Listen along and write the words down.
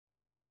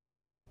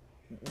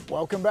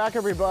Welcome back,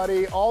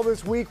 everybody. All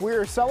this week, we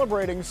are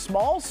celebrating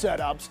small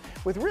setups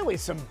with really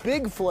some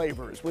big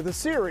flavors with a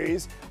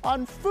series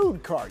on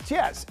food carts.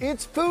 Yes,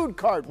 it's Food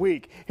Cart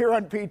Week here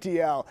on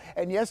PTL.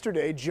 And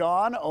yesterday,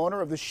 John, owner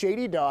of the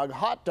Shady Dog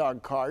hot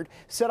dog cart,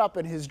 set up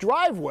in his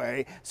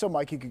driveway so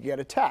Mikey could get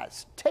a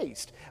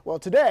taste. Well,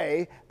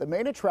 today, the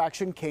main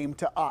attraction came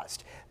to us.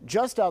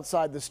 Just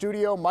outside the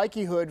studio,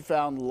 Mikey Hood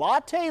found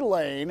Latte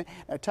Lane.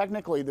 Now,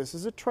 technically, this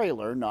is a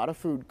trailer, not a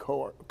food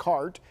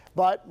cart,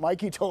 but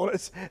Mikey told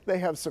us they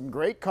have some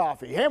great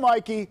coffee. Hey,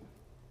 Mikey.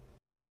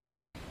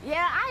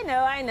 Yeah,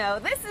 I know.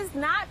 This is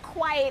not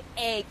quite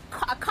a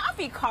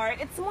coffee cart.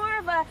 It's more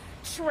of a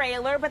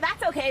trailer, but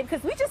that's okay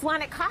because we just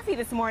wanted coffee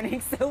this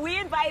morning. So we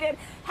invited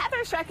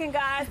Heather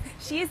Schreckengoss.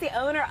 She is the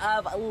owner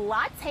of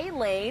Latte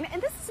Lane,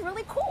 and this is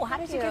really cool. How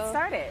did you get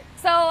started?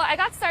 So I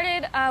got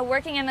started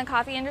working in the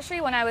coffee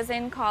industry when I was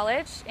in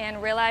college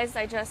and realized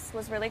I just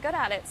was really good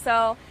at it.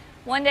 So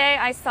one day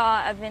I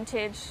saw a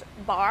vintage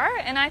bar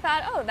and I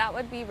thought, oh, that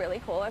would be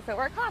really cool if it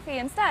were coffee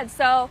instead.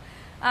 So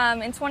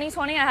in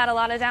 2020, I had a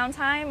lot of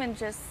downtime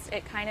and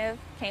it kind of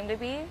came to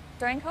be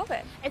during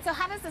COVID. And so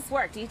how does this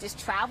work? Do you just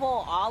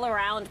travel all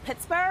around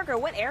Pittsburgh, or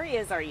what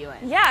areas are you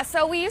in? Yeah,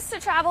 so we used to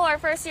travel. Our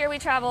first year we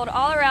traveled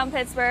all around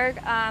Pittsburgh,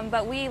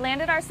 but we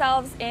landed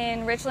ourselves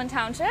in Richland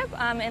Township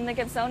in the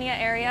Gibsonia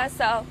area.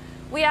 So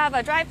we have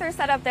a drive-through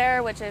set up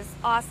there, which is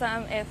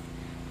awesome. If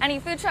any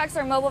food trucks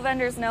or mobile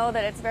vendors know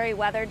that it's very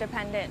weather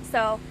dependent.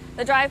 So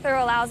the drive-through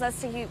allows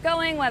us to keep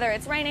going, whether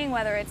it's raining,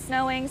 whether it's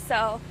snowing.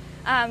 So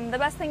the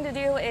best thing to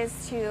do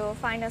is to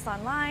find us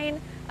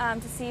online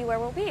to see where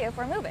we'll be if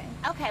we're moving.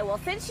 Okay, well,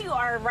 since you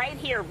are right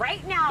here,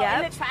 right now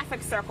in the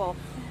traffic circle,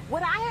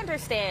 what I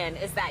understand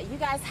is that you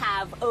guys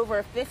have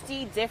over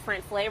 50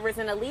 different flavors,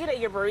 and Alita,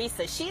 your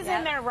barista, she's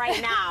in there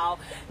right now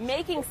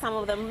making some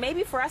of them,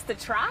 maybe for us to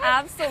try?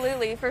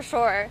 Absolutely, for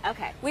sure.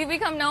 Okay. We've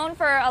become known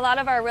for a lot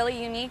of our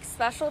really unique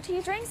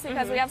specialty drinks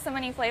because we have so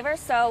many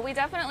flavors, so we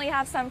definitely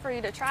have some for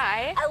you to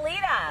try.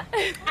 Alita,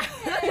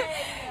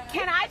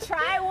 can I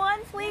try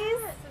one,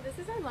 please? So this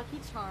is our Lucky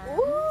Charm.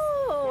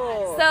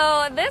 Ooh.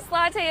 So this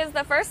latte is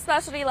the first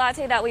specialty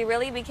latte that we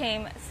really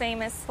became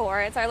famous for.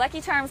 It's our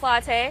Lucky Charms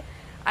latte.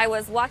 I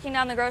was walking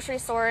down the grocery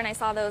store and I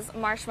saw those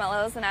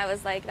marshmallows and I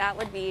was like, that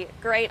would be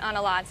great on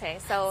a latte.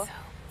 So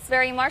it's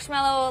very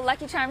marshmallow,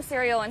 Lucky Charms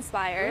cereal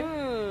inspired.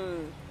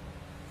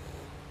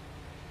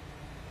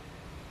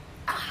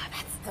 Ah,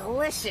 that's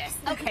delicious.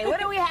 Okay,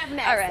 what do we have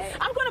next? All right.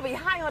 I'm going to be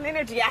high on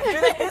energy after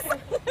this.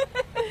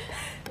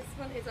 This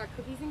one is our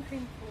cookies and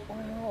cream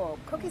cold brew. Oh,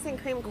 cookies and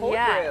cream cold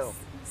Yes. brew.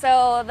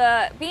 So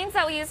the beans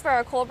that we use for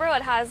our cold brew,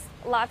 it has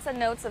lots of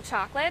notes of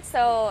chocolate.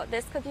 So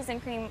this cookies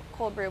and cream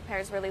cold brew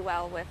pairs really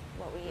well with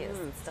what we use.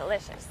 It's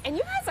delicious. And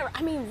you guys are,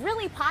 I mean,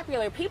 really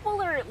popular.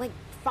 People are like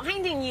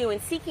finding you and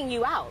seeking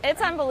you out.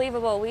 It's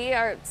unbelievable. We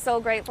are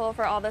so grateful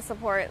for all the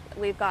support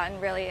we've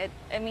gotten. Really,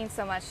 it means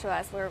so much to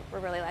us. We're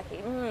really lucky.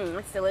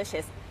 It's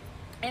delicious.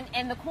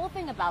 And the cool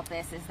thing about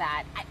this is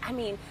that, I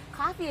mean,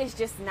 coffee is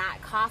just not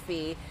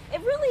coffee.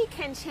 It really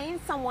can change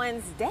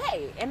someone's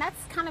day, and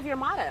that's kind of your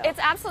motto. It's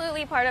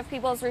absolutely part of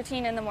people's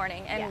routine in the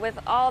morning, and with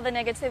all the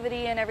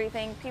negativity and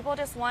everything, people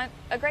just want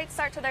a great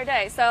start to their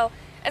day. So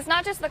it's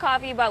not just the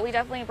coffee, but we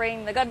definitely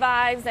bring the good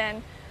vibes,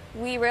 and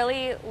we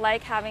really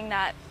like having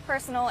that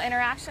personal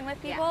interaction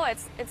with people.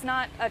 It's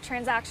not a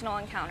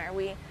transactional encounter.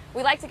 We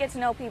like to get to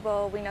know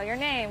people. We know your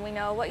name, we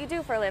know what you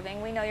do for a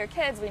living, we know your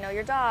kids, we know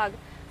your dog.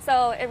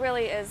 So it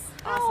really is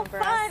awesome for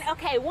fun. us.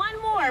 Okay,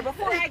 one more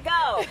before I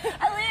go.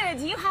 Alana,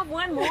 do you have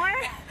one more?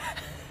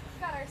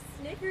 We've got our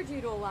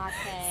Snickerdoodle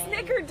latte.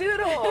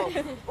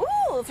 Snickerdoodle.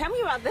 Ooh, tell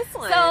me about this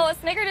one. So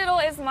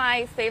Snickerdoodle is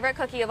my favorite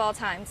cookie of all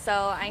time. So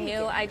I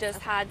knew I just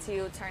had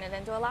to turn it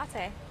into a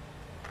latte.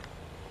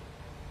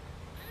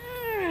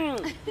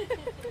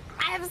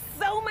 I have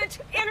so much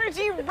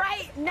energy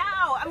right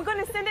now. I'm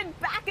going to send it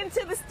back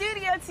into the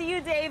studio to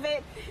you,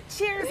 David.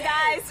 Cheers,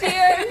 guys.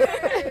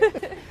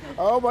 Cheers.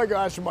 Oh my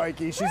gosh,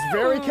 Mikey, she's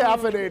very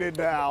caffeinated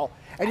now.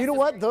 And you know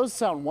what? Those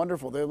sound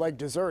wonderful. They're like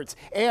desserts.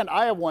 And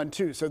I have one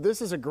too. So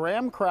this is a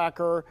graham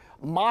cracker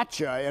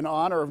matcha in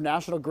honor of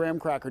National Graham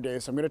Cracker Day.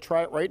 So I'm going to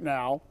try it right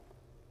now.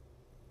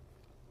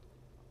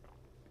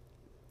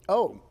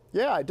 Oh,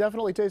 yeah, I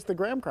definitely taste the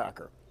graham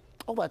cracker.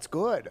 Oh, that's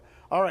good.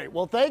 All right.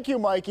 Well, thank you,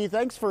 Mikey.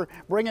 Thanks for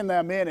bringing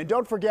them in. And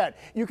don't forget,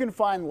 you can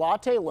find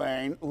Latte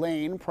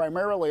Lane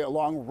primarily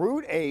along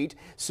Route 8.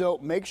 So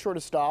make sure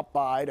to stop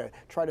by to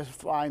try to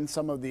find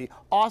some of the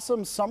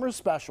awesome summer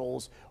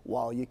specials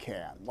while you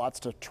can.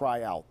 Lots to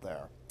try out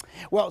there.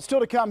 Well,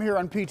 still to come here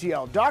on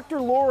PTL. Dr.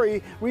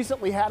 Lori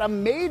recently had a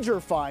major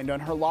find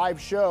on her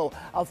live show,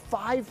 a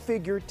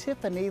 5-figure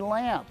Tiffany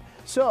lamp.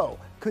 So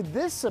could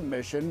this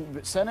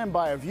submission sent in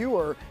by a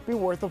viewer be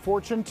worth a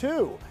fortune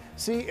too?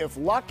 See if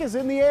luck is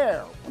in the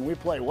air when we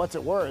play What's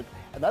It Worth,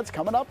 and that's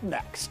coming up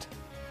next.